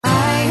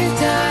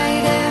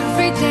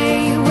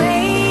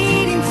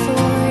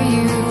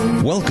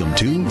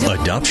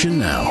Adoption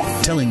Now,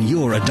 telling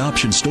your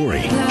adoption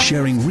story,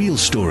 sharing real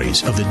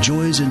stories of the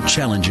joys and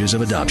challenges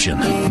of adoption.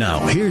 Now,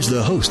 here's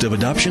the host of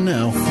Adoption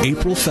Now,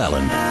 April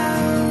Fallon.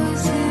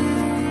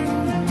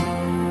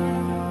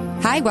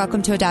 Hi,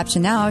 welcome to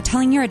Adoption Now,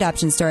 telling your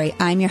adoption story.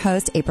 I'm your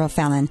host, April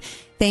Fallon.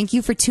 Thank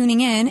you for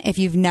tuning in. If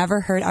you've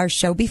never heard our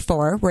show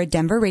before, we're a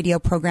Denver radio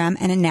program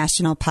and a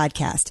national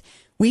podcast.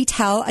 We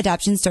tell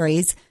adoption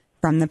stories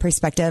from the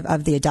perspective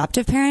of the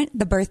adoptive parent,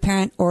 the birth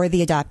parent, or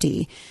the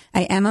adoptee.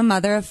 I am a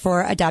mother of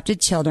 4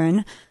 adopted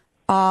children,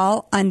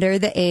 all under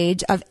the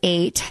age of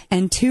 8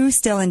 and 2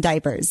 still in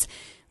diapers.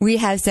 We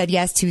have said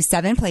yes to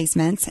 7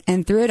 placements,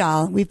 and through it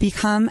all, we've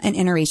become an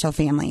interracial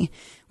family.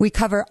 We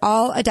cover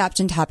all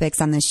adoption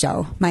topics on this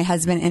show. My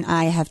husband and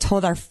I have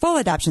told our full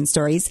adoption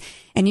stories,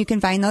 and you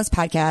can find those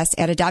podcasts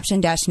at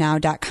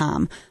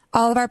adoption-now.com.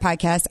 All of our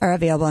podcasts are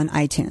available on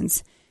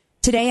iTunes.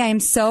 Today, I am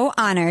so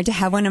honored to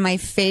have one of my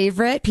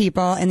favorite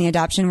people in the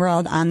adoption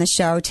world on the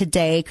show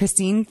today.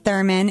 Christine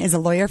Thurman is a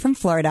lawyer from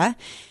Florida,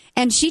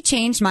 and she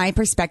changed my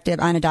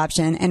perspective on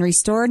adoption and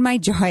restored my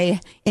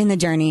joy in the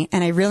journey,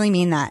 and I really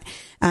mean that.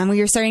 We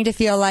were starting to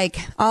feel like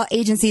all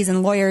agencies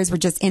and lawyers were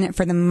just in it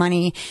for the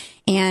money,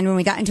 and when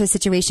we got into a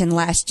situation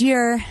last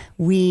year,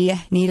 we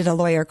needed a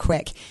lawyer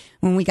quick.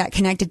 When we got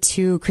connected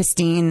to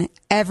Christine,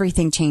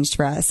 everything changed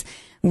for us.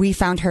 We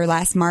found her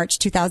last March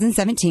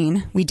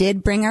 2017. We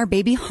did bring our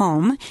baby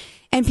home,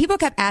 and people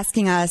kept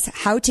asking us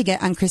how to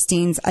get on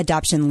Christine's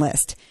adoption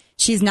list.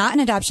 She's not an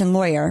adoption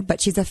lawyer, but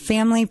she's a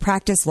family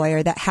practice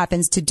lawyer that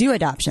happens to do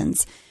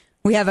adoptions.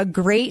 We have a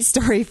great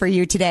story for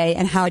you today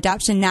and how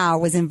Adoption Now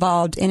was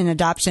involved in an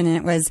adoption, and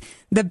it was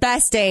the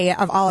best day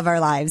of all of our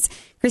lives.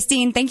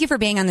 Christine, thank you for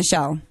being on the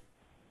show.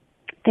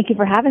 Thank you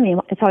for having me.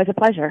 It's always a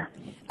pleasure.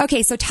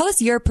 Okay, so tell us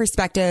your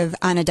perspective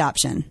on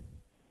adoption.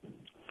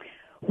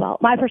 Well,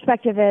 my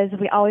perspective is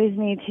we always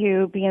need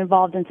to be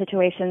involved in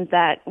situations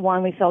that,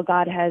 one, we feel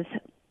God has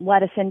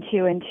led us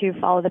into, and to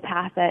follow the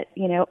path that,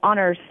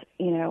 honors,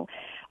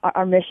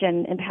 our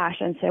mission and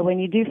passion. So when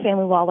you do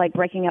family law, like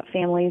breaking up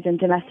families and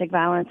domestic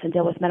violence and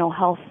deal with mental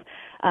health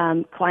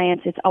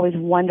clients, it's always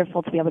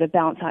wonderful to be able to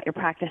balance out your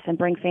practice and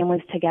bring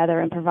families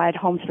together and provide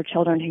homes for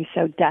children who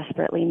so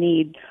desperately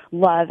need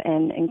love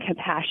and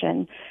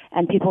compassion,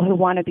 and people who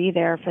want to be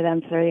there for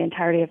them for the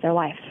entirety of their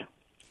life.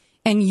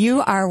 And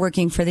you are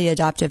working for the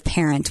adoptive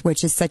parent,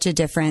 which is such a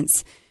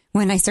difference.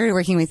 When I started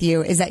working with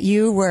you, is that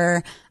you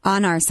were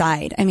on our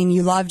side. I mean,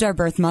 you loved our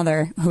birth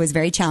mother, who was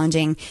very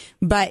challenging,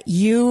 but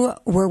you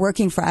were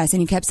working for us,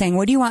 and you kept saying,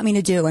 what do you want me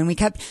to do? And we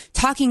kept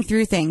talking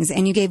through things,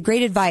 and you gave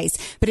great advice,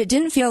 but it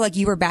didn't feel like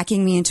you were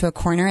backing me into a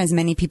corner, as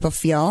many people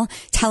feel,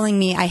 telling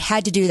me I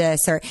had to do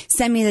this, or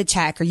send me the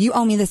check, or you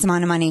owe me this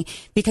amount of money,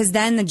 because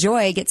then the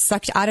joy gets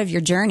sucked out of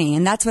your journey.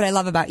 And that's what I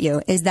love about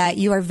you, is that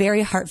you are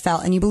very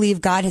heartfelt, and you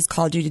believe God has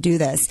called you to do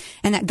this,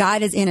 and that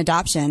God is in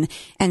adoption.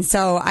 And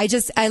so I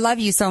love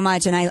you so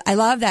much, and I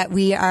love that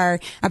we are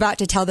about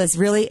to tell this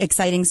really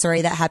exciting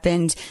story that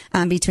happened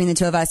between the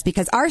two of us,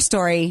 because our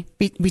story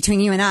between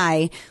you and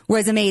I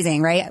was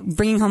amazing, right?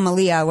 Bringing home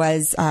Malia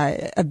was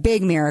a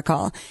big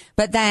miracle.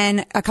 But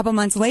then a couple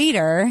months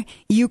later,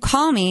 you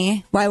call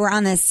me while we're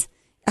on this.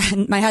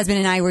 My husband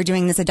and I were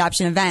doing this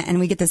adoption event,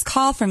 and we get this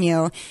call from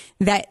you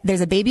that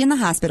there's a baby in the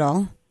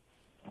hospital,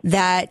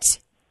 that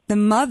the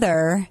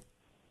mother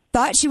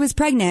thought she was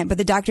pregnant, but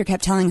the doctor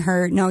kept telling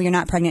her, no, you're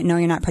not pregnant. No,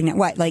 you're not pregnant.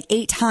 What? Like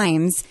 8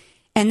 times.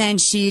 And then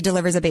she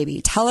delivers a baby.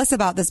 Tell us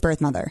about this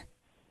birth mother.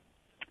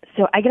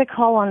 So I get a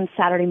call on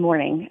Saturday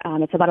morning.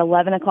 It's about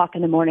 11 o'clock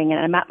in the morning, and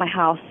I'm at my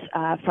house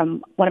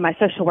from one of my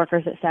social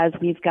workers that says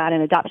we've got an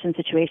adoption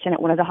situation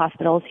at one of the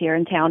hospitals here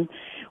in town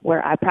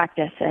where I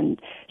practice. And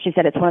she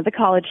said it's one of the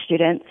college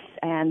students,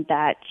 and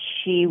that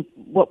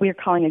what we're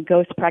calling a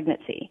ghost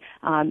pregnancy.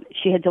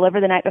 She had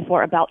delivered the night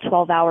before about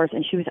 12 hours,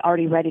 and she was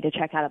already ready to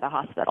check out of the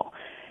hospital.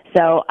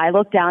 So I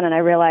look down and I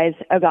realize,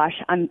 oh gosh,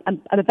 I'm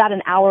about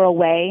an hour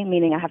away,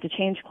 meaning I have to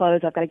change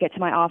clothes. I've got to get to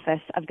my office.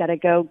 I've got to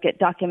go get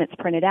documents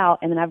printed out,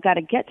 and then I've got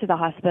to get to the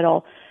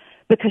hospital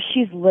because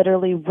she's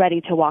literally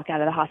ready to walk out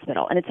of the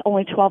hospital. And it's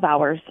only 12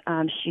 hours.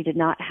 She did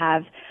not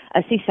have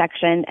a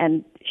C-section,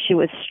 and she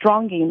was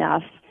strong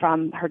enough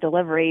from her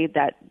delivery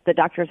that the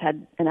doctors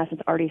had, in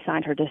essence, already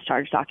signed her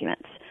discharge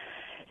documents.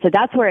 So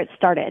that's where it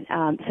started.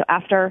 So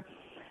after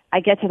I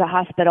get to the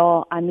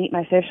hospital, I meet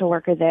my social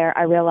worker there.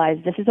 I realize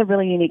this is a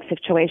really unique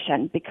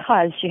situation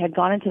because she had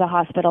gone into the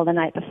hospital the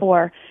night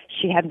before.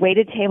 She had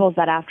waited tables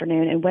that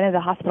afternoon and went to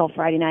the hospital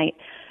Friday night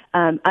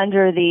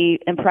under the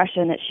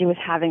impression that she was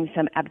having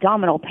some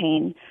abdominal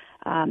pain.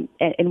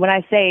 And when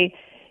I say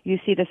you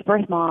see this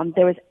birth mom,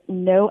 there was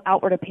no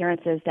outward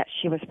appearances that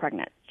she was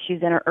pregnant.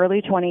 She's in her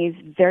early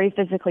 20s, very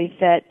physically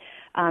fit,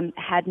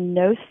 had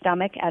no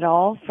stomach at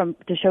all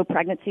to show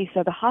pregnancy.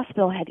 So the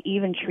hospital had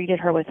even treated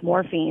her with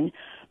morphine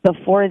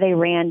before they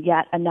ran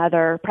yet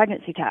another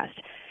pregnancy test.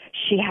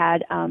 She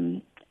had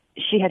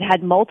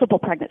multiple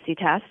pregnancy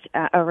tests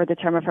over the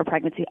term of her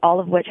pregnancy, all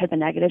of which had been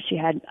negative. She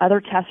had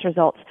other test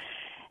results,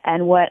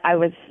 and what I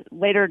was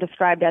later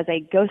described as a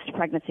ghost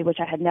pregnancy, which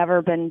I had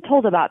never been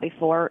told about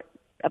before,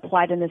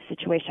 applied in this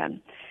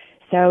situation.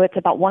 So it's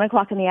about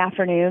 1:00 in the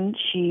afternoon.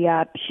 She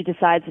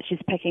decides that she's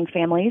picking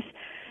families.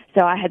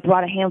 So I had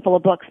brought a handful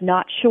of books,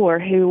 not sure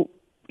who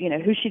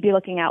she'd be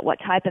looking at, what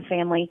type of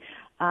family.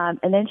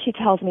 And then she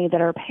tells me that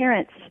her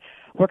parents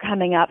were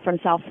coming up from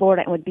South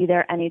Florida and would be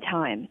there any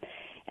time.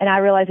 And I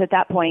realized at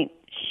that point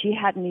she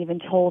hadn't even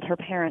told her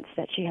parents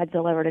that she had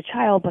delivered a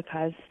child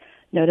because,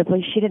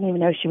 notably, she didn't even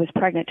know she was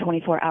pregnant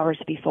 24 hours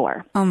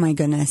before. Oh, my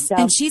goodness. So,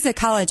 and she's a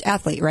college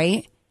athlete,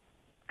 right?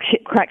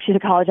 Correct. She's a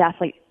college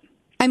athlete.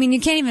 I mean, you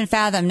can't even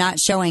fathom not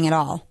showing at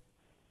all,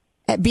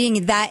 at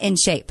being that in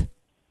shape.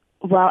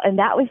 Well, and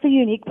that was the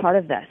unique part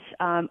of this,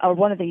 or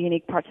one of the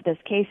unique parts of this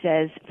case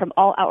is, from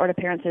all outward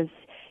appearances,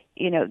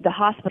 the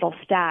hospital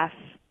staff,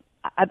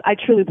 I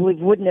truly believe,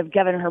 wouldn't have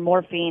given her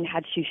morphine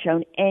had she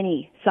shown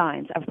any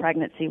signs of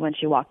pregnancy when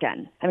she walked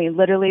in. I mean,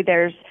 literally,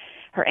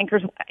 her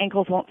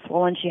ankles weren't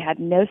swollen. She had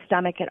no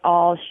stomach at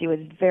all. She was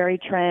very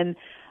trim.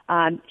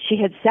 She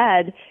had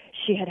said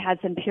she had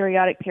some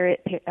periodic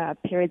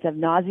periods of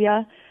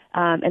nausea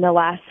in the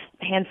last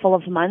handful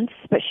of months,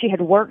 but she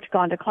had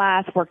gone to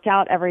class, worked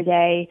out every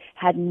day,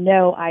 had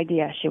no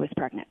idea she was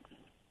pregnant.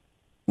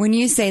 When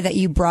you say that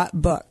you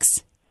brought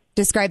books,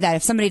 describe that.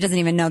 If somebody doesn't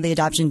even know the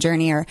adoption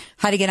journey or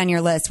how to get on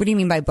your list, what do you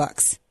mean by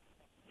books?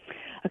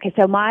 Okay,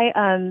 so my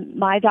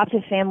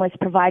adoptive families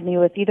provide me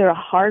with either a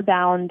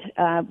hardbound,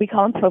 we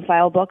call them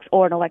profile books,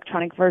 or an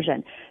electronic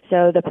version.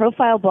 So the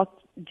profile book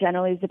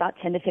generally is about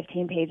 10 to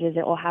 15 pages.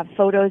 It will have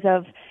photos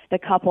of the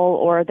couple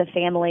or the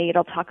family.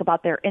 It'll talk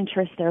about their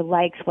interests, their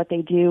likes, what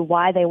they do,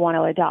 why they want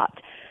to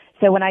adopt.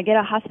 So when I get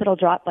a hospital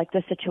drop like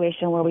this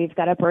situation where we've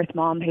got a birth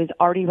mom who's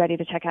already ready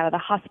to check out of the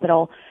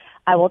hospital,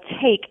 I will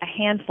take a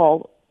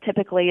handful.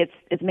 Typically, it's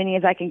as many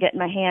as I can get in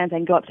my hands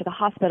and go up to the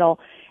hospital,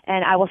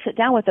 and I will sit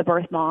down with the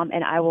birth mom,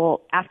 and I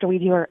will, after we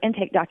do her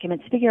intake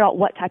documents, figure out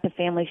what type of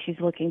family she's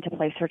looking to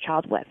place her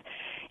child with.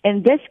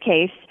 In this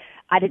case,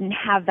 I didn't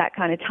have that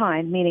kind of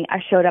time, meaning I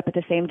showed up at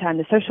the same time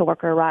the social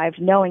worker arrived,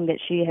 knowing that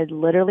she had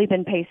literally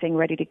been pacing,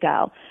 ready to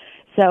go.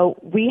 So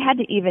we had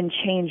to even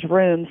change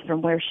rooms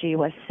from where she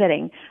was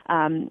sitting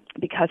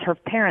because her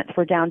parents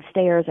were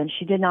downstairs, and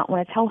she did not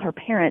want to tell her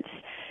parents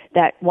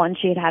that, one,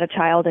 she had a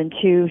child, and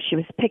two, she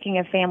was picking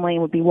a family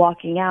and would be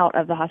walking out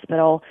of the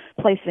hospital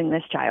placing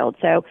this child.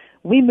 So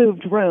we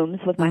moved rooms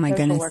with my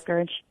social worker.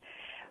 And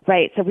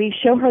right. So we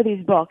show her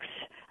these books,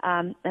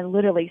 and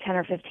literally 10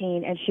 or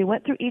 15, and she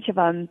went through each of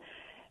them.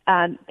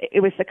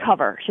 It was the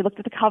cover. She looked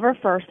at the cover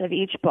first of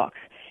each book.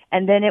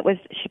 And then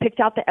she picked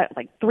out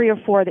like 3 or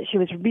 4 that she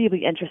was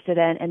really interested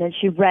in, and then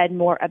she read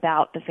more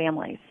about the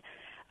families.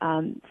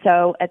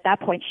 So at that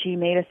point, she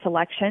made a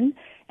selection,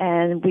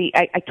 and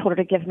I told her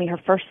to give me her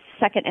first,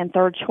 second, and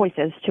third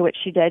choices, to which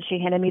she did. She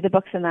handed me the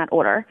books in that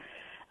order.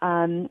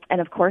 And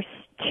of course,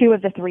 2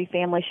 of the 3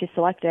 families she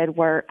selected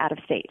were out of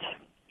state.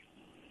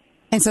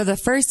 And so the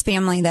first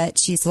family that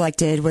she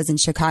selected was in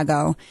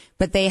Chicago,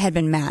 but they had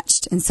been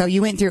matched. And so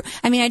you went through,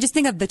 I just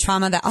think of the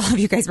trauma that all of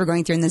you guys were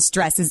going through, and the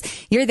stress is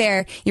you're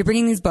there, you're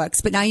bringing these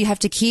books, but now you have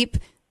to keep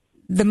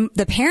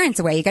the parents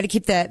away. You got to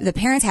keep the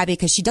parents happy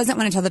because she doesn't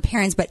want to tell the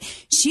parents, but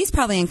she's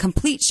probably in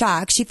complete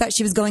shock. She thought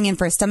she was going in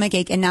for a stomach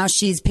ache, and now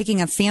she's picking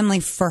a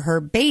family for her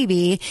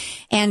baby.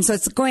 And so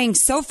it's going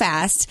so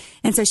fast.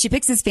 And so she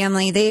picks this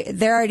family.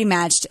 They're already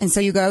matched. And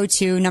so you go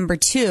to number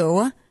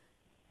 2,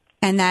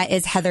 and that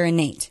is Heather and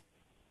Nate.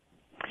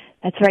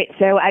 That's right.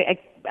 So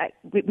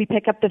we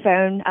pick up the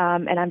phone,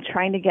 and I'm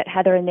trying to get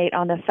Heather and Nate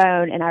on the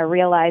phone, and I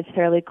realized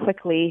fairly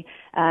quickly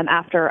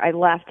after I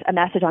left a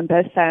message on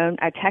both phones.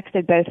 I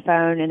texted both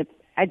phones, and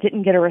I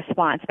didn't get a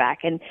response back.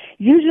 And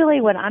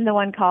usually when I'm the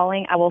one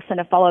calling, I will send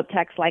a follow-up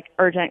text like,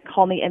 urgent,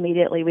 call me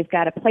immediately, we've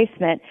got a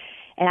placement.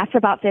 And after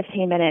about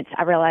 15 minutes,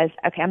 I realized,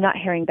 okay, I'm not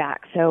hearing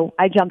back. So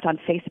I jumped on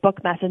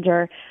Facebook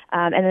Messenger,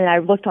 and then I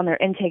looked on their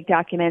intake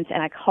documents,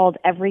 and I called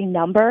every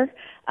number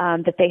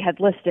that they had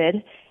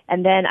listed.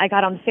 And then I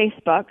got on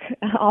Facebook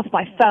off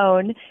my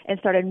phone and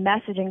started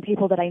messaging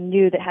people that I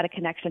knew that had a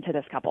connection to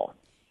this couple.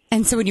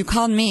 And so when you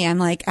called me, I'm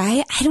like,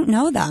 I don't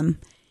know them.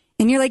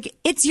 And you're like,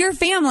 it's your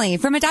family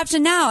from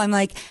Adoption Now. I'm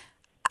like,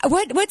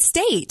 what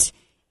state?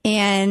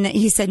 And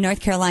he said North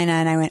Carolina.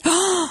 And I went,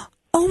 oh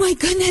my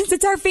goodness,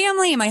 it's our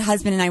family. And my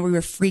husband and I, we were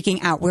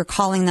freaking out. We're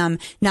calling them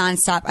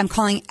nonstop. I'm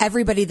calling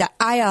everybody that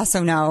I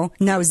also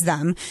knows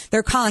them.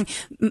 They're calling.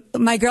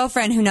 My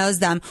girlfriend who knows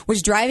them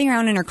was driving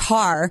around in her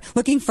car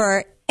looking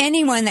for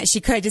anyone that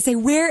she could to say,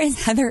 where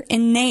is Heather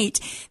and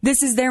Nate?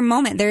 This is their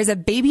moment. There's a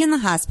baby in the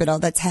hospital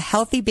that's a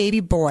healthy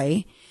baby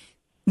boy.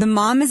 The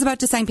mom is about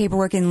to sign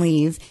paperwork and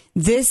leave.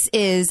 This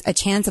is a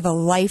chance of a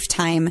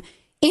lifetime.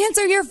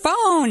 Answer your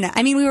phone.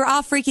 We were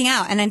all freaking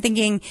out. And I'm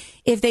thinking,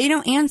 if they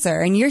don't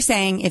answer, and you're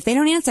saying, if they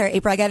don't answer,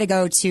 April, I got to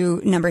go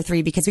to number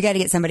 3 because we got to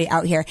get somebody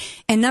out here.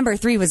 And number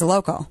 3 was a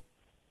local.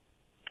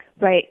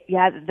 Right.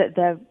 Yeah.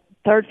 The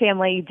third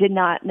family did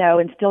not know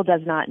and still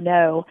does not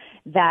know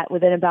that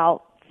within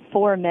about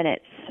 4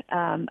 minutes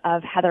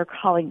of Heather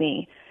calling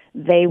me,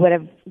 they would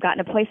have gotten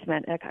a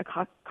placement, a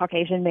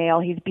Caucasian male.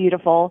 He's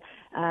beautiful.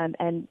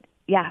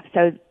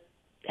 So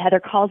Heather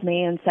calls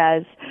me and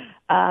says,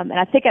 And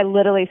I think I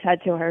literally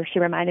said to her, she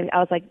reminded me, I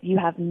was like, you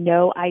have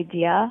no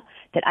idea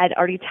that I'd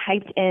already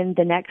typed in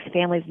the next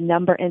family's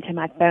number into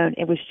my phone.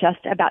 It was just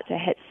about to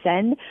hit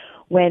send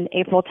when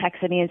April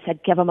texted me and said,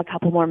 give them a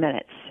couple more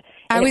minutes.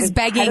 I was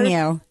begging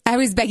you.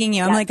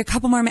 Yeah. I'm like, a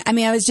couple more minutes. I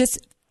mean, I was just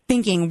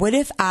thinking, what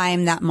if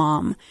I'm that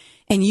mom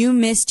and you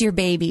missed your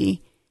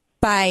baby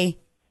by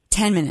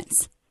 10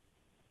 minutes?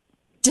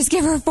 Just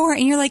give her 4.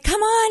 And you're like,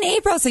 come on,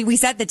 April. So we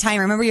set the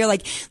timer. Remember, you're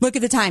like, look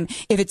at the time.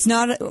 If it's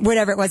not,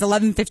 whatever it was,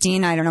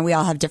 11:15, I don't know. We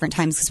all have different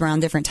times because we're on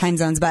different time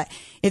zones. But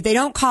if they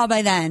don't call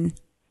by then,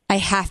 I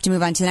have to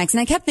move on to the next.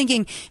 And I kept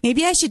thinking,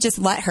 maybe I should just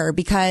let her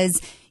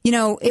because, you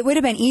know, it would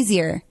have been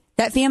easier.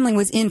 That family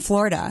was in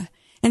Florida.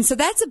 And so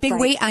that's a big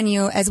weight on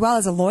you as well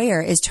as a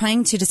lawyer, is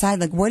trying to decide,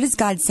 like, what is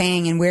God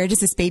saying and where does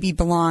this baby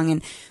belong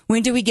and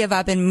when do we give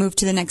up and move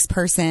to the next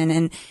person?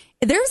 And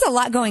there's a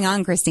lot going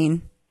on,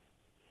 Christine.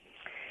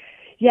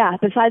 Yeah,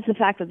 besides the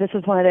fact that this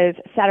was one of those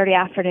Saturday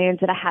afternoons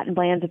that I hadn't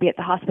planned to be at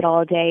the hospital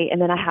all day,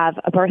 and then I have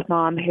a birth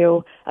mom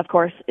who, of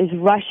course, is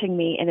rushing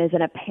me and is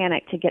in a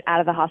panic to get out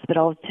of the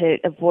hospital to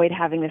avoid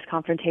having this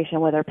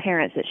confrontation with her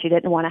parents that she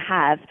didn't want to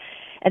have.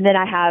 And then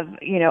I have,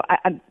 you know, I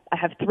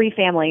have 3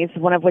 families,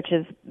 one of which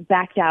is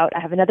backed out.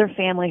 I have another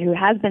family who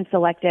has been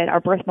selected.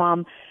 Our birth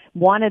mom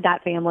wanted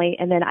that family,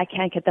 and then I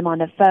can't get them on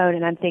the phone.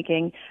 And I'm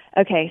thinking,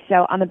 okay,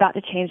 so I'm about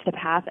to change the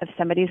path of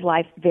somebody's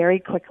life very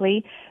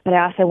quickly, but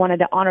I also wanted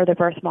to honor the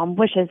birth mom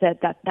wishes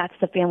that's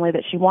the family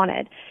that she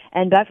wanted.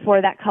 And but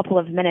for that couple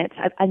of minutes,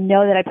 I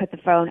know that I put the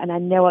phone, and I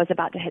know I was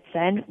about to hit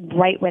send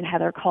right when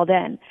Heather called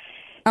in.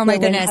 Oh, my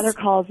goodness. Heather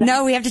calls in,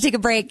 no, we have to take a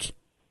break.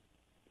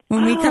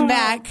 When we come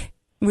back,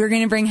 we're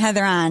going to bring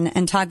Heather on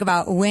and talk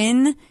about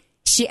when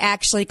she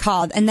actually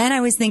called. And then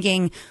I was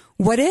thinking,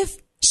 what if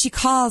she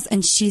calls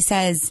and she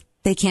says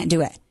they can't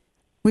do it?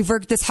 We've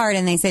worked this hard,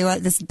 and they say, well,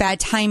 this is bad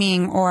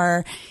timing,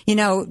 or, you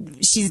know,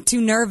 she's too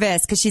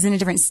nervous because she's in a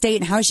different state,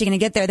 and how is she going to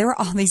get there? There were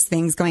all these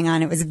things going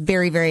on. It was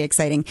very, very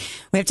exciting.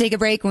 We have to take a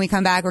break. When we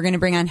come back, we're going to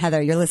bring on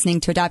Heather. You're listening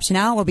to Adoption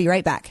Now. We'll be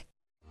right back.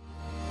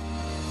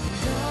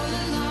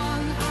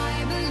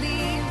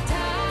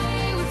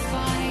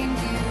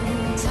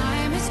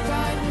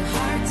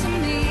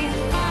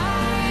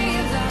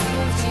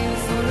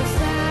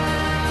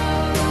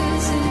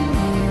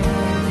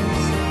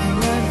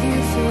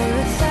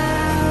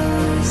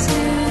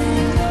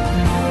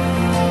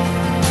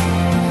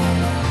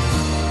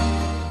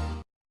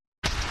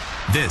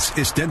 This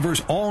is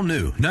Denver's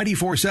all-new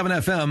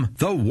 94.7 FM,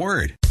 The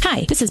Word.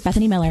 Hi, this is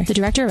Bethany Miller, the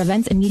Director of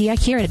Events and Media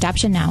here at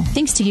Adoption Now.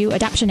 Thanks to you,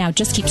 Adoption Now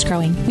just keeps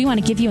growing. We want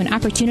to give you an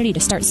opportunity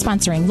to start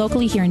sponsoring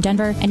locally here in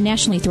Denver and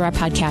nationally through our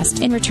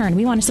podcast. In return,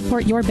 we want to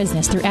support your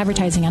business through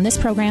advertising on this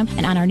program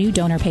and on our new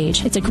donor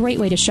page. It's a great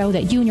way to show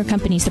that you and your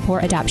company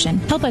support adoption.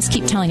 Help us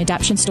keep telling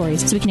adoption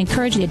stories so we can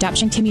encourage the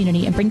adoption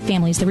community and bring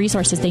families the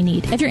resources they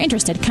need. If you're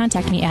interested,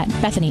 contact me at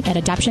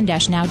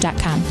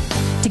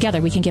bethany@adoption-now.com.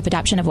 Together, we can give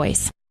adoption a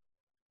voice.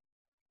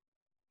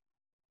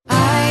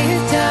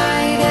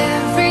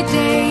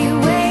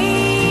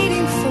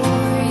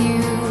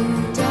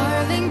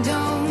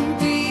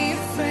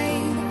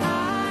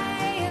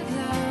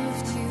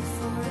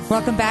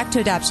 Welcome back to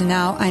Adoption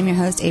Now. I'm your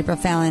host, April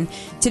Fallon.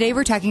 Today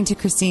we're talking to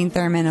Christine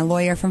Thurman, a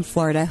lawyer from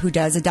Florida who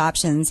does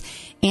adoptions.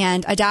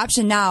 And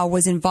Adoption Now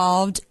was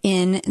involved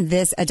in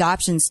this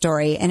adoption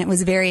story, and it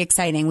was very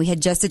exciting. We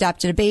had just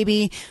adopted a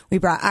baby. We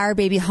brought our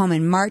baby home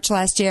in March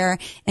last year,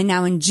 and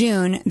now in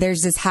June,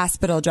 there's this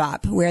hospital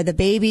drop where the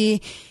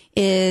baby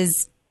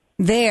is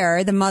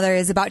there, the mother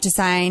is about to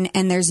sign,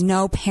 and there's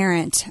no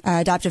parent,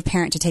 adoptive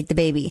parent to take the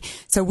baby.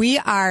 So we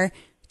are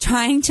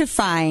trying to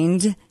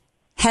find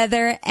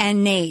Heather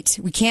and Nate.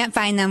 We can't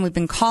find them. We've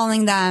been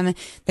calling them.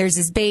 There's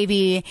this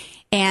baby.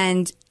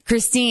 And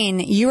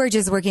Christine, you are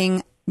just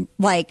working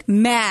like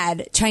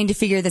mad trying to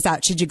figure this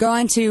out. Should you go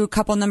on to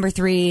couple number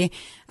 3?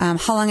 How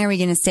long are we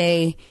going to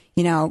stay,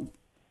 you know,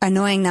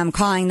 annoying them,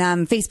 calling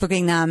them,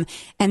 Facebooking them?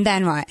 And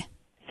then what?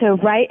 So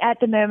right at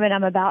the moment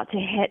I'm about to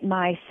hit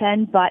my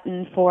send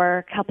button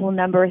for couple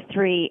number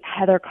 3,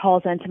 Heather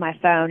calls into my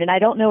phone. And I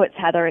don't know it's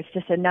Heather. It's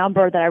just a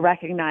number that I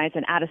recognize,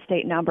 an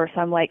out-of-state number.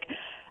 So I'm like,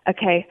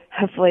 okay,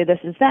 hopefully this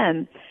is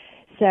them.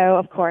 So,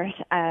 of course,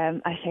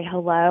 I say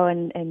hello,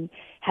 and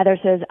Heather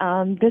says,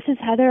 this is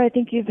Heather. I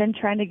think you've been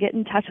trying to get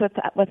in touch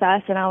with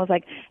us. And I was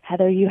like,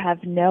 Heather, you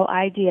have no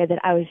idea that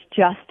I was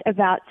just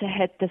about to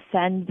hit the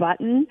send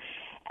button,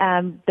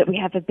 that we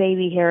have a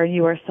baby here, and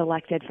you were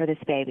selected for this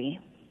baby.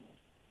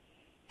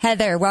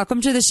 Heather, welcome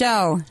to the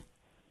show.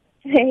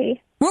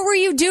 Hey. What were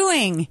you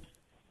doing?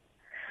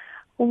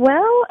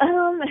 Well,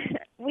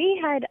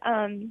 we had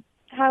a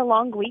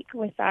long week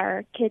with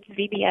our kids'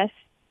 VBS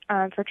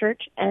for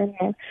church, and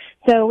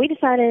so we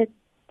decided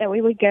that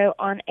we would go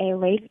on a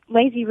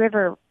lazy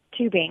river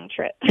tubing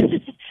trip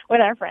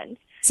with our friends.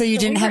 So you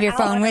didn't have your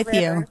phone with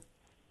you?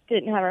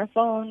 Didn't have our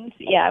phones.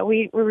 Yeah,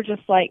 we were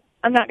just like,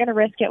 I'm not going to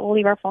risk it. We'll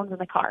leave our phones in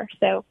the car.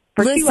 So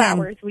for 2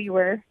 hours, we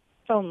were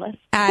phoneless.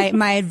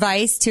 My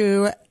advice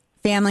to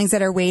families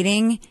that are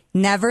waiting,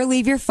 never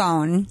leave your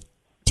phone.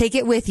 Take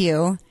it with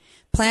you.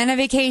 Plan a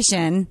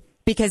vacation,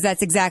 because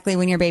that's exactly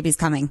when your baby's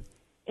coming.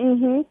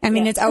 I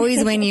mean, it's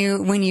always when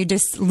you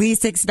just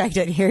least expect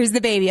it. Here's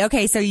the baby.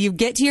 Okay, so you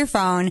get to your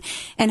phone,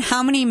 and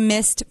how many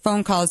missed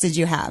phone calls did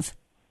you have?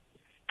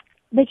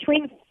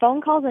 Between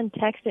phone calls and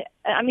text,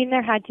 I mean,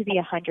 there had to be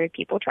 100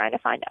 people trying to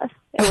find us.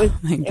 It was,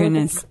 my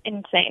goodness. It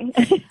was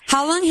insane.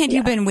 How long had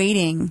you been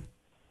waiting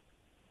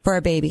for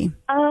a baby?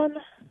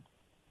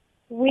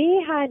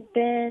 We had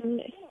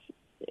been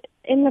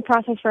in the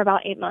process for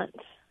about 8 months.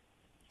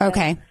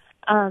 Okay.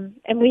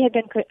 And we had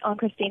been on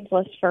Christine's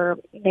list for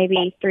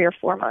maybe 3 or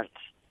 4 months.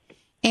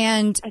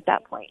 And at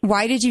that point,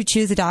 why did you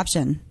choose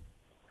adoption?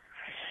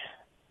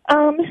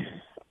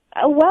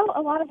 Well,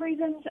 a lot of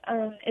reasons.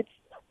 It's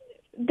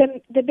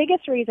the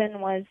biggest reason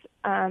was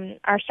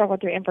our struggle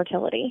through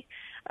infertility.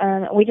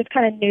 We just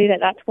kind of knew that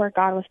that's where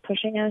God was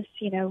pushing us.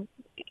 You know,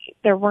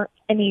 there weren't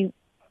any,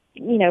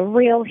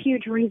 real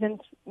huge reasons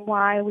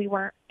why we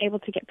weren't able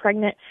to get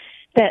pregnant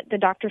that the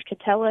doctors could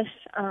tell us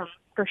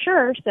for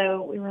sure.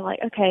 So we were like,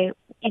 okay,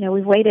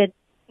 we've waited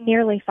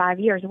nearly 5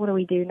 years. What do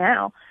we do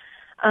now?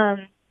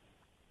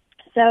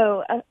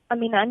 So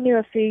I knew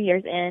a few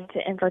years into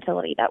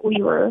infertility that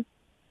we were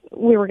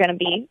going to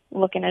be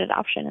looking at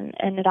adoption,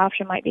 and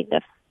adoption might be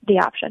the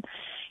option.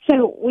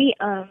 So we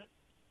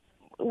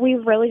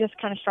really just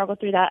kind of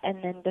struggled through that,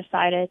 and then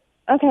decided,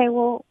 okay,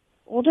 well,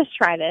 we'll just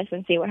try this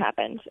and see what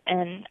happens.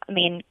 And I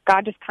mean,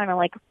 God just kind of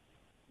like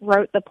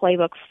wrote the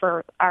playbook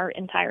for our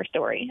entire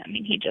story. I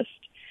mean, he just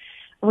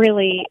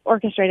really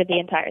orchestrated the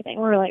entire thing.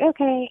 We were like,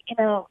 okay,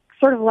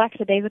 sort of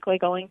lackadaisically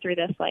going through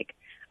this, like,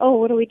 oh,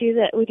 what do we do?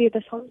 That we do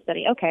this home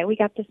study. Okay, we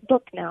got this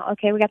book now.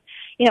 Okay, we got,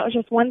 it was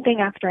just one thing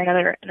after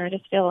another, and I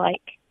just feel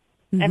like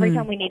every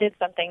time we needed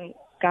something,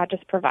 God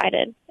just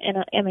provided. And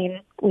I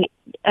mean,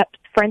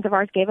 friends of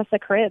ours gave us a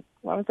crib.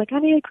 I was like, I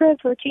need a crib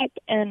for cheap,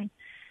 and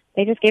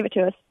they just gave it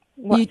to us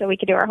so we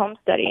could do our home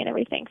study and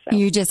everything. So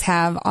you just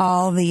have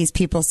all these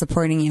people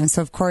supporting you.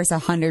 So of course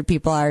 100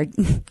 people are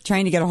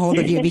trying to get a hold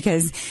of you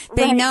because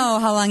they know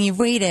how long you've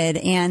waited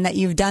and that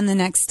you've done the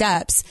next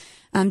steps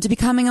to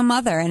becoming a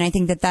mother. And I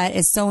think that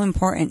is so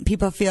important.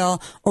 People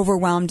feel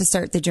overwhelmed to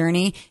start the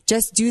journey.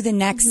 Just do the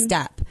next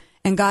step,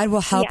 and God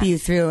will help you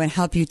through and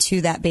help you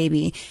to that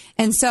baby.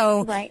 And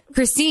so,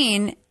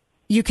 Christine,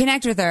 you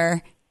connect with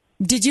her.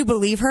 Did you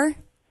believe her?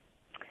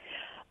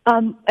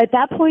 At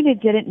that point,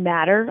 it didn't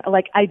matter.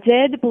 Like, I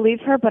did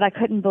believe her, but I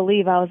couldn't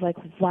believe. I was like,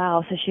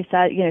 wow. So she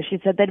said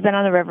they'd been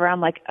on the river.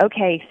 I'm like,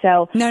 okay,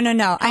 so.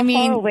 No. I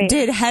mean,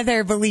 did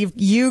Heather believe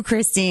you,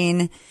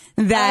 Christine?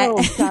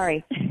 Oh,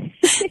 sorry.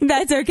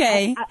 That's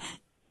okay.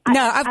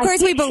 Of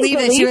course we believe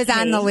that she was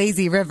on the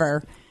lazy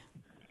river.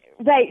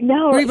 Right.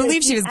 No. We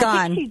believe she was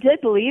gone. I think she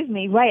did believe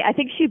me. Right. I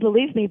think she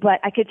believed me, but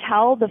I could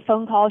tell the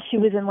phone call she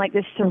was in like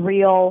this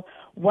surreal,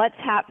 what's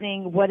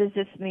happening? What does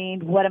this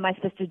mean? What am I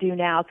supposed to do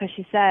now? Because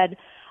she said,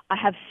 I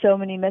have so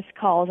many missed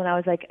calls. And I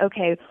was like,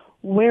 okay,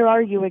 where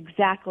are you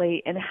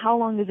exactly? And how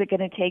long is it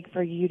going to take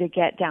for you to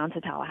get down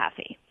to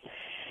Tallahassee?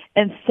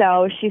 And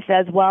so she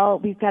says, well,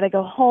 we've got to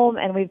go home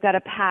and we've got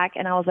to pack.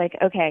 And I was like,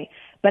 okay,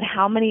 but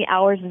how many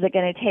hours is it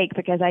going to take?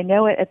 Because I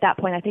know at that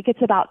point, I think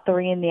it's about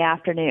 3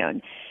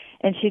 p.m.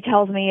 And she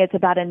tells me it's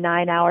about a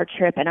 9-hour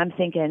trip. And I'm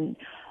thinking,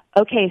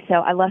 okay, so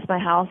I left my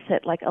house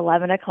at like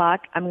 11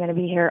 o'clock. I'm going to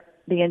be here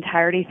the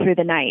entirety through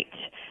the night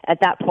at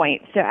that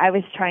point. So I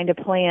was trying to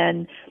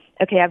plan,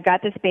 okay, I've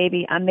got this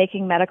baby. I'm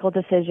making medical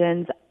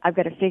decisions. I've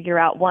got to figure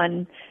out,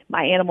 one,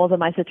 my animals and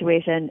my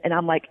situation. And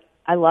I'm like,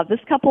 I love this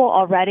couple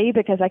already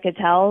because I could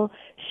tell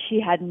she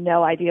had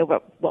no idea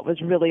what was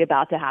really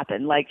about to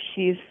happen. Like,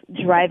 she's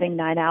driving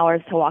 9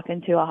 hours to walk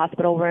into a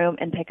hospital room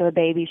and pick up a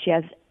baby she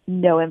has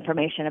no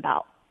information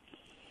about.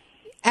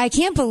 I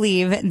can't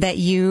believe that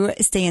you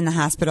stay in the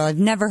hospital. I've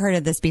never heard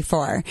of this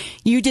before.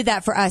 You did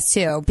that for us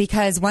too,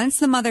 because once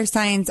the mother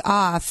signs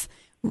off,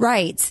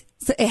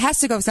 so it has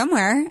to go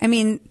somewhere. I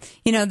mean,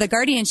 the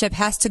guardianship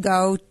has to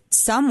go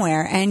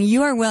somewhere, and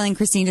you are willing,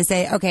 Christine, to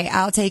say, okay,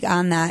 I'll take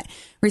on that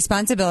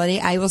responsibility.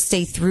 I will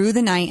stay through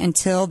the night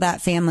until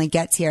that family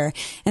gets here.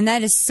 And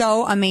that is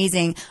so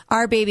amazing.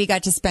 Our baby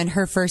got to spend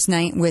her first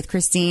night with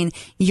Christine.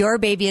 Your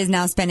baby is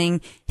now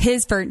spending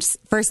his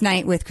first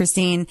night with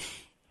Christine.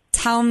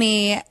 Tell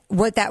me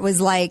what that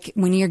was like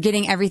when you're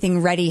getting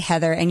everything ready,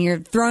 Heather, and you're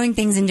throwing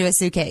things into a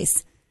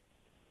suitcase.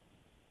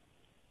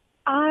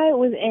 I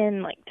was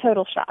in like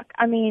total shock.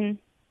 I mean,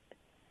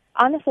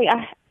 honestly,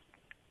 I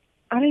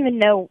don't even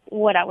know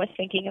what I was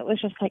thinking. It was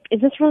just like,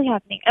 is this really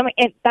happening? I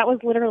mean, that was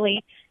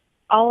literally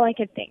all I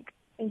could think.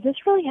 Is this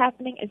really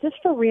happening? Is this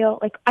for real?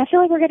 Like, I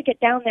feel like we're going to get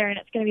down there and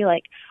it's going to be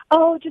like,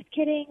 oh, just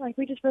kidding. Like,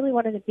 we just really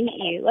wanted to meet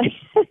you. Like,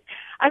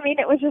 I mean,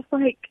 it was just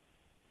like,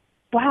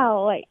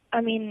 wow. Like,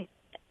 I mean,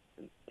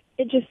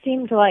 it just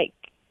seemed like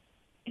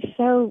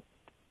so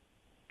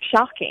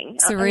shocking.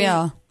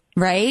 Surreal,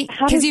 right?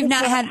 Because you've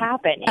not had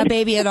a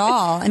baby at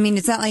all. I mean,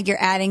 it's not like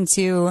you're adding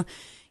to,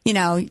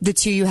 the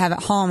two you have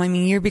at home. I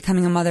mean, you're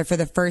becoming a mother for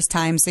the first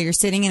time. So you're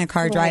sitting in a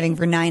car driving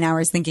for 9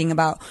 hours thinking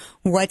about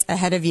what's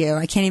ahead of you.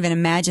 I can't even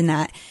imagine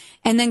that.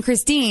 And then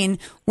Christine,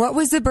 what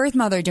was the birth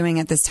mother doing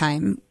at this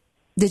time?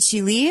 Did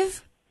she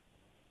leave?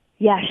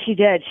 Yeah, she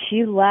did.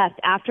 She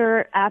left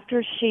after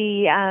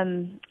she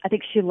I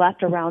think she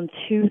left around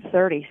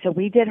 2:30. So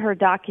we did her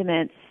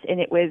documents,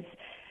 and it was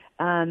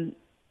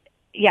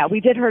we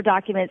did her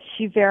documents.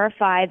 She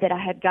verified that I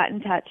had got in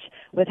touch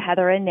with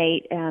Heather and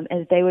Nate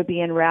as they would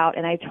be en route,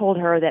 and I told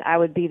her that I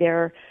would be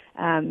there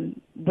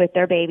with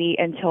their baby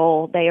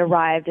until they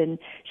arrived, and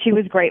she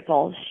was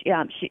grateful.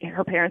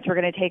 Her parents were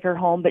going to take her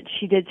home, but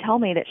she did tell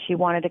me that she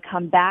wanted to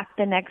come back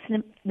the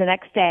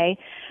next day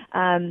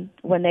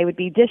when they would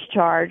be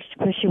discharged,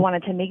 because she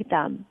wanted to meet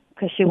them,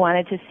 because she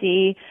wanted to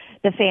see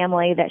the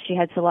family that she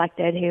had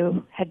selected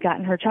who had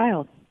gotten her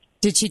child.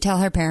 Did she tell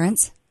her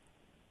parents?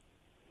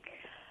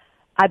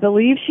 I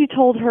believe she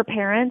told her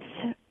parents,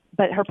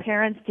 but her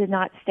parents did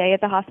not stay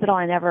at the hospital.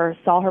 I never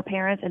saw her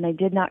parents, and they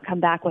did not come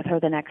back with her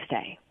the next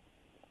day.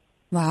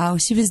 Wow,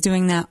 she was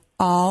doing that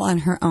all on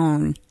her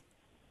own.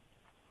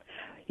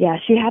 Yeah,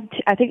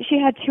 I think she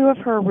had two of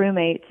her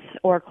roommates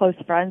or close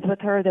friends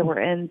with her that were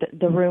in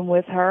the room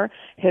with her.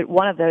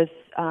 One of those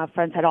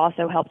friends had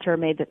also helped her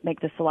make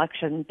the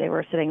selection. They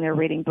were sitting there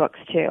reading books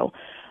too.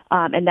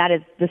 And that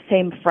is the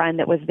same friend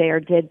that was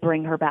there did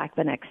bring her back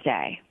the next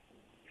day.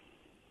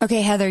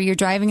 Okay, Heather, you're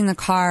driving in the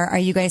car. Are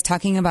you guys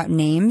talking about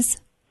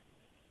names?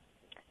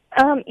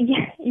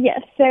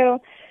 Yes. So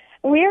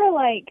we're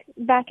like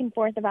back and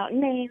forth about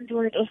names.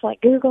 We're just like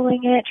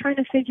Googling it, trying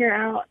to figure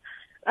out,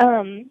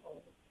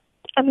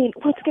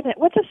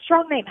 what's a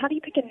strong name? How do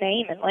you pick a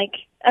name in like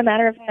a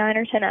matter of 9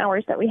 or 10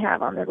 hours that we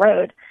have on the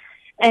road?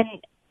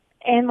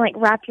 And like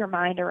wrap your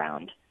mind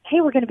around,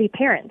 hey, we're going to be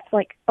parents.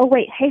 Like, oh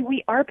wait, hey,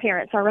 we are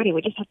parents already.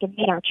 We just have to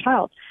meet our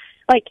child.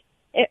 Like,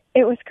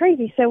 it was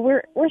crazy. So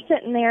we're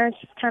sitting there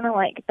just kind of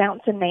like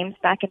bouncing names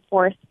back and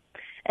forth.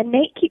 And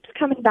Nate keeps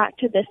coming back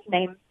to this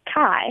name,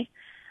 Kai.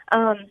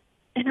 And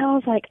I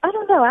was like, I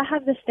don't know. I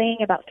have this thing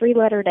about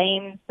 3-letter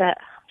names that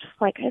just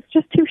like, it's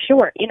just too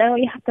short. You know,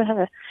 you have to have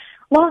a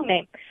long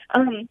name.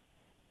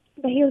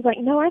 But he was like,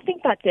 no, I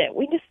think that's it.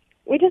 We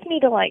just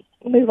need to like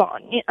move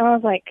on. I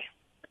was like,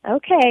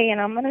 okay. And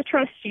I'm going to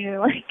trust you.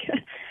 Like,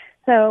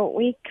 so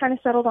we kind of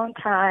settled on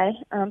Kai,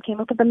 came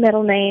up with a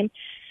middle name.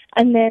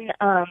 And then,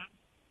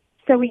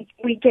 so we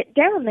get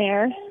down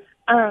there,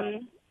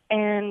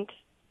 and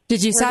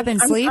did you stop and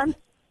sleep?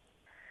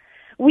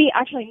 We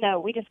actually, no,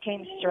 we just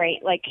came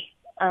straight. Like,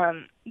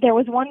 there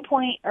was one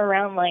point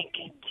around like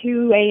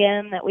 2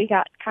 a.m. that we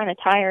got kind of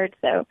tired,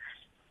 so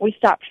we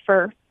stopped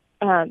for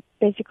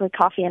basically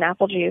coffee and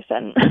apple juice,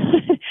 and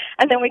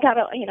and then we got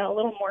a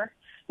little more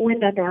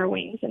wind under our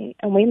wings, and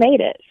we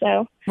made it.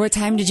 So, what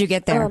time did you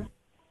get there?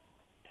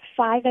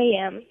 5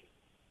 a.m.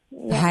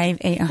 Yeah. 5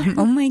 a.m.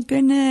 Oh my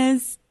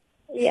goodness.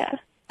 Yeah.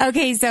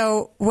 Okay,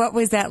 so what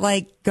was that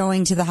like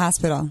going to the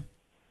hospital?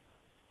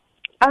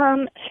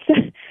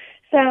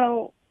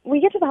 So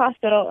we get to the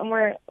hospital, and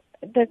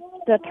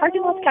the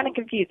parking lot's kind of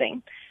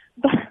confusing,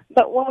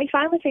 but when we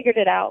finally figured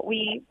it out,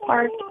 we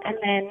parked, and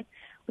then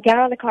we got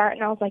out of the car,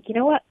 and I was like, you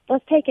know what?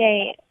 Let's take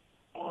a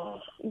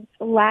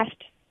last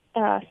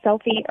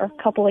selfie or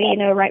couple,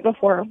 right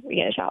before we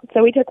get a shot.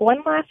 So we took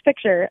one last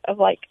picture of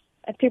like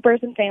a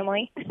 2-person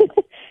family,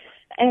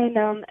 and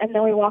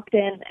then we walked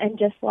in, and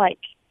just like,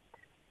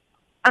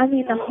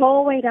 the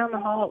whole way down the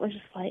hall, it was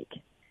just like,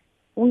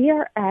 we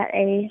are at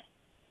a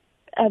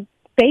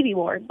baby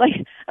ward.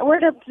 Like, we're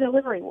at a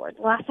delivery ward.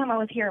 The last time I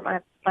was here,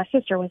 my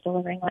sister was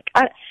delivering. Like,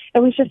 it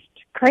was just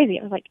crazy.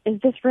 I was like,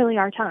 is this really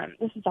our time?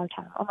 This is our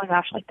time. Oh my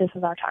gosh, like, this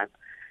is our time.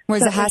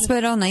 Was the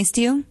hospital nice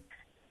to you?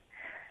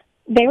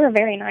 They were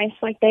very nice.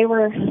 Like, they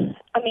were,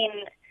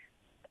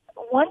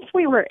 once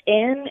we were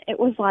in, it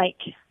was like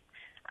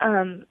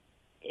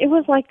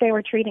they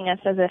were treating us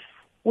as if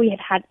we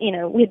had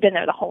been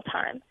there the whole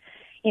time.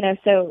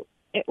 So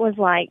it was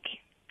like,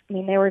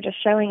 they were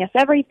just showing us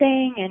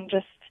everything, and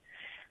just,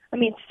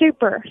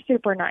 super,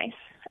 super nice.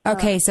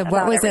 Okay, so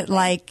what was it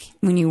like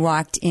when you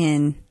walked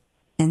in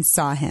and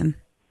saw him?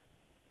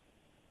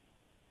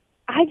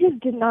 I just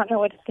did not know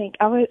what to think.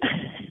 I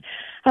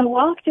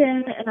walked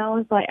in, and I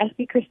was like, I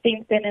see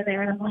Christine sitting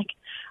there, and I'm like,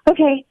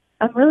 okay,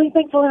 I'm really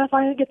thankful that I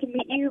finally get to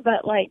meet you,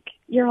 but like,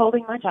 you're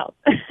holding my child.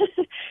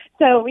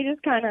 So we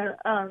just kind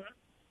of,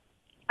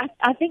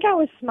 I think I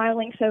was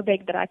smiling so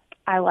big that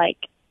I like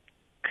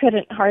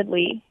couldn't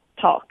hardly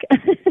talk.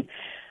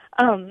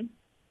 And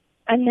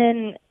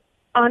then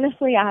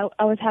honestly,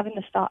 I was having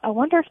this thought, I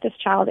wonder if this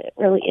child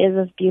really is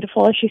as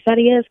beautiful as she said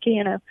he is.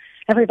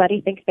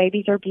 Everybody thinks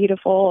babies are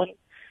beautiful, and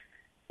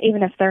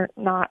even if they're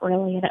not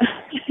really,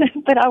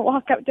 But I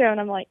walk up to him,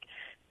 and I'm like,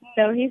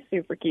 no, he's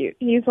super cute.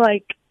 He's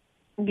like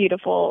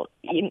beautiful,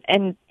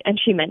 and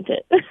she meant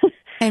it.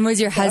 And was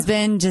your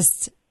husband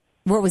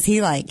what was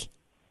he like?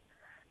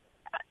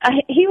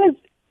 He was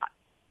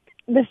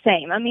the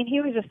same. He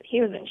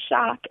was in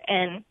shock,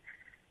 and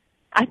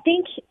I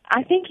think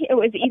it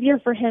was easier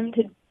for him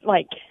to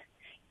like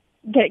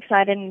get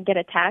excited and get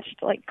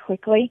attached like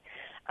quickly.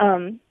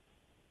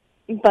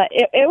 But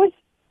it was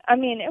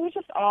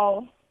just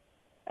all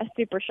a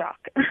super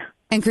shock.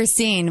 And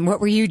Christine, what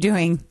were you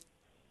doing?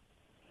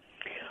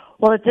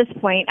 Well, at this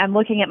point, I'm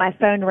looking at my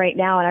phone right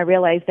now, and I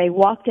realize they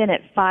walked in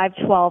at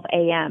 5:12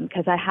 a.m.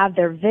 because I have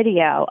their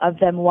video of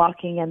them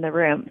walking in the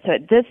room. So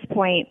at this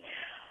point,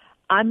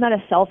 I'm not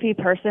a selfie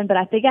person, but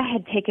I think I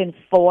had taken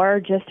 4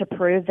 just to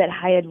prove that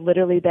I had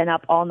literally been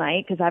up all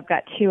night because I've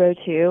got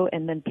 202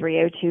 and then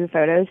 302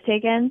 photos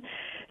taken.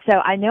 So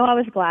I know I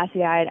was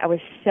glassy-eyed. I was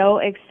so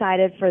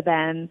excited for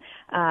them.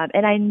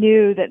 And I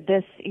knew that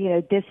this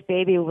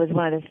baby was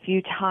one of the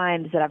few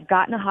times that I've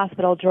gotten a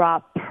hospital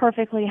drop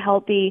perfectly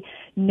healthy,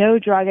 no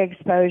drug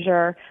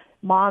exposure.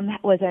 Mom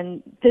was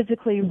in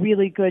physically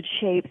really good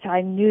shape, so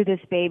I knew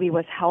this baby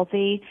was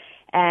healthy,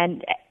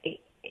 and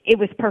it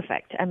was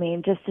perfect. I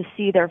mean, just to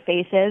see their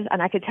faces,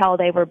 and I could tell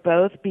they were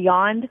both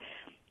beyond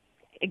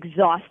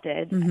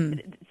exhausted,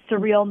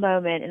 surreal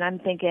moment. And I'm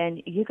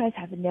thinking, you guys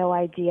have no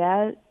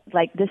idea,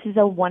 like, this is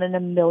a 1 in a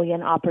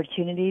million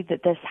opportunity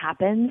that this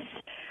happens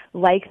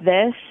like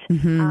this,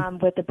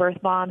 with the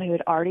birth mom who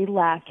had already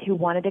left, who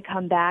wanted to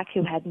come back,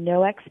 who had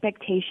no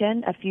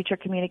expectation of future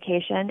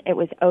communication. It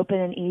was open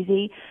and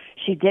easy.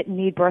 She didn't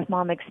need birth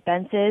mom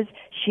expenses.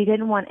 She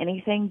didn't want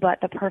anything but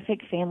the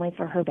perfect family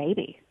for her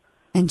baby.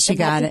 And she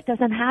got it. It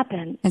doesn't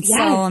happen. It's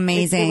so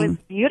amazing. It was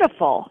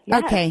beautiful.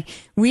 Yes. Okay.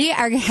 We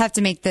are going to have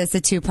to make this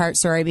a 2-part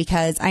story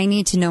because I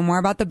need to know more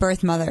about the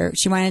birth mother.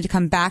 She wanted to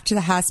come back to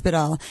the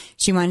hospital.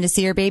 She wanted to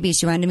see her baby.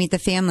 She wanted to meet the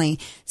family.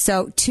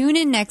 So tune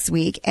in next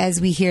week as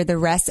we hear the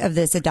rest of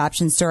this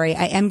adoption story.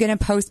 I am going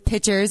to post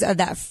pictures of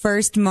that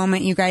first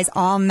moment you guys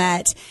all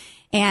met.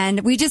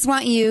 And we just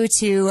want you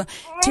to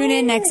tune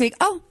in next week.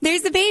 Oh,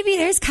 there's the baby.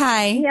 There's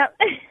Kai. Yep.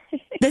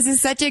 This is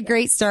such a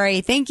great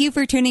story. Thank you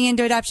for tuning in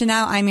to Adoption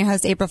Now. I'm your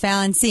host, April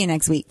Fallon. See you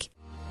next week.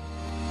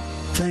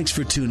 Thanks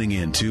for tuning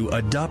in to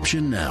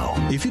Adoption Now.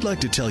 If you'd like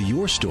to tell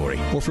your story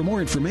or for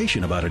more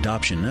information about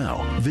Adoption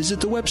Now,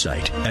 visit the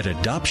website at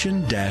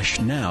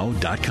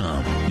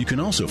adoption-now.com. You can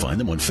also find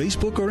them on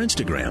Facebook or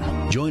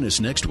Instagram. Join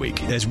us next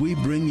week as we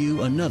bring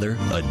you another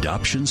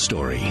adoption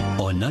story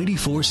on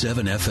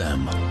 94.7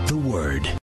 FM, The Word.